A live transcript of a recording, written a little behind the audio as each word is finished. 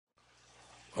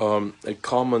A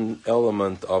common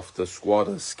element of the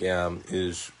squatter scam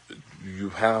is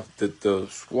the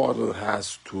squatter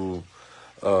has to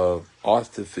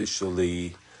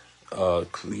artificially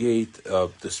create a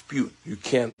dispute. You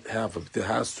can't have there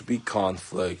has to be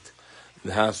conflict,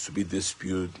 there has to be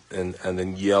dispute, and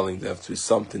then yelling. There has to be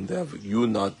something that you're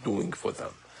not doing for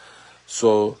them.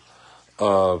 So,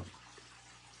 so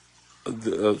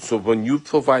when you're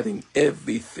providing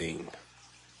everything,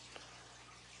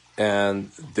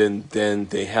 and then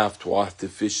they have to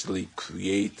artificially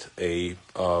create a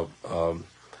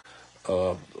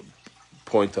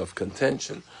point of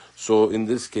contention. So in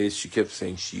this case, she kept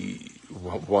saying she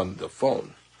wanted the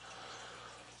phone.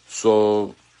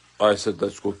 So I said,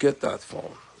 let's go get that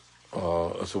phone.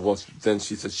 Then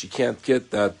she said she can't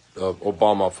get that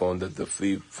Obama phone, that the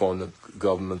free phone that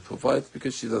government provides,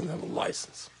 because she doesn't have a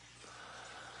license.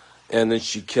 And then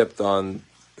she kept on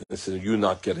and said, you're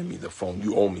not getting me the phone.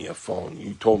 You owe me a phone.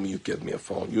 You told me you'd get me a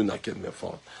phone. You're not getting me a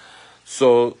phone.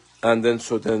 So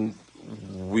then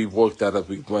we worked out that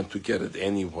we went to get it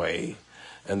anyway,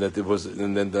 and that it was,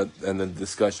 and then the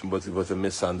discussion was it was a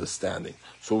misunderstanding.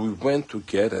 So we went to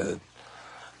get it,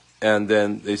 and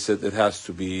then they said it has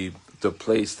to be the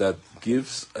place that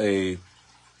gives a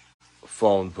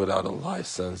phone without a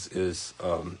license is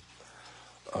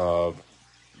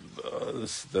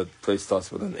that place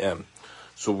starts with an M.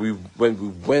 So when we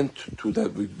went to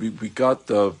that, we got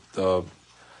the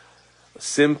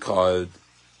SIM card.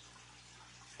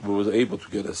 We were able to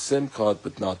get a SIM card,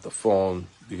 but not the phone,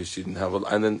 because she didn't have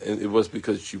and then it was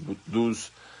because she would lose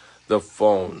the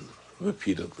phone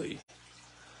repeatedly,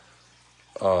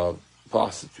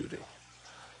 prostituting.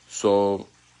 So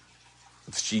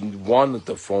she wanted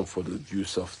the phone for the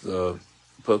use of the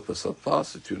purpose of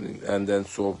prostituting, and then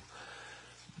so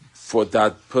for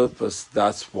that purpose,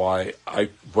 that's why I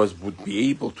would be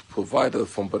able to provide her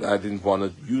phone, but I didn't want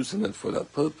to using it for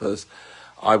that purpose.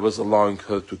 I was allowing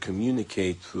her to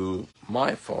communicate through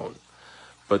my phone,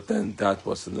 but then that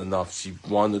wasn't enough. She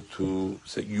wanted to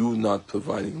say, "You're not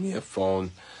providing me a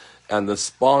phone," and the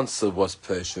sponsor was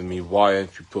pressuring me, "Why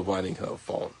aren't you providing her a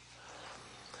phone?"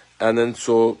 And then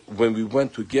so when we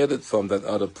went to get it from that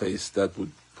other place that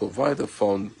would provide a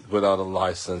phone without a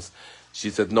license, she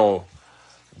said, "No,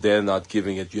 they're not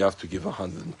giving it. You have to give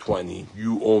 120.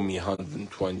 You owe me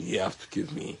 120. You have to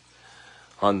give me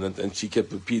 100." And she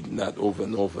kept repeating that over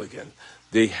and over again.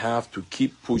 They have to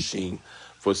keep pushing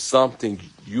for something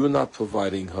you're not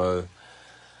providing her,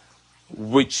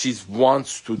 which she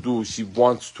wants to do. She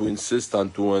wants to insist on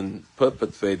doing,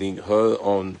 perpetrating her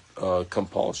own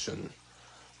compulsion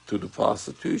to the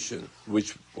prostitution,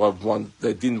 which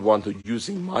they didn't want her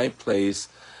using my place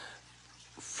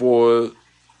for.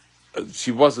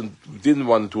 She didn't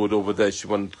want to do it over there. She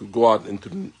wanted to go out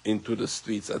into the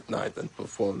streets at night and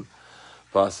perform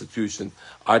prostitution.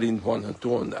 I didn't want her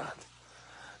doing that.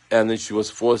 And then she was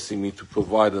forcing me to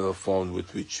provide her a phone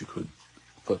with which she could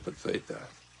perpetrate that.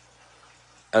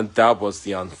 And that was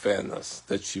the unfairness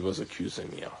that she was accusing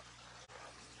me of.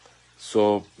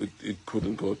 So it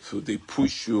couldn't go through. They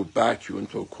push you, back you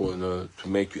into a corner to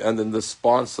make you. And then the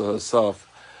sponsor herself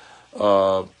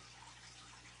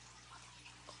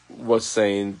was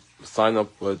saying, sign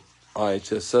up with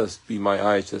IHSS, be my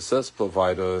IHSS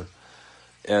provider,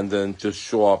 and then just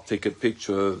show up, take a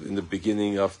picture in the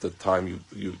beginning of the time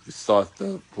you start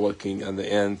working and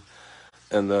the end,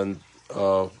 and then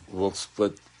we'll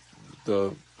split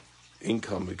the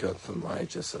income we got from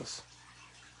IHSS.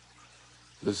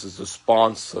 This is the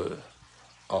sponsor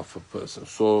of a person.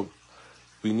 So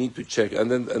we need to check. And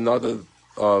then another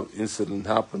incident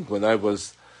happened when I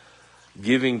was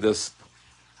giving this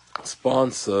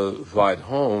sponsor ride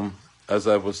home. As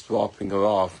I was dropping her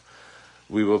off,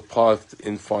 we were parked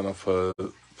in front of her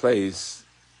place.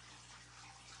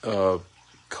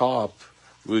 Cop,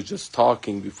 we were just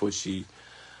talking before she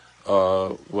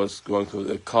was going to.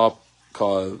 The cop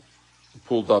car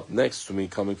pulled up next to me,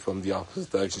 coming from the opposite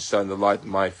direction, shining the light in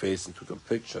my face and took a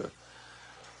picture.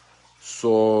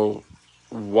 So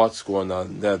what's going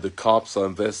on there? The cops are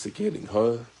investigating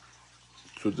her.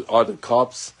 To the other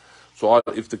cops. So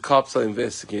if the cops are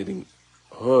investigating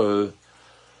her,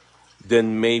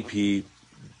 then maybe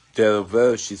they're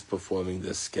aware she's performing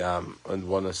this scam and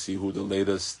want to see who the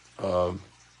latest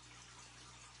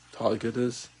target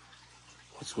is.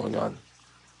 What's going on?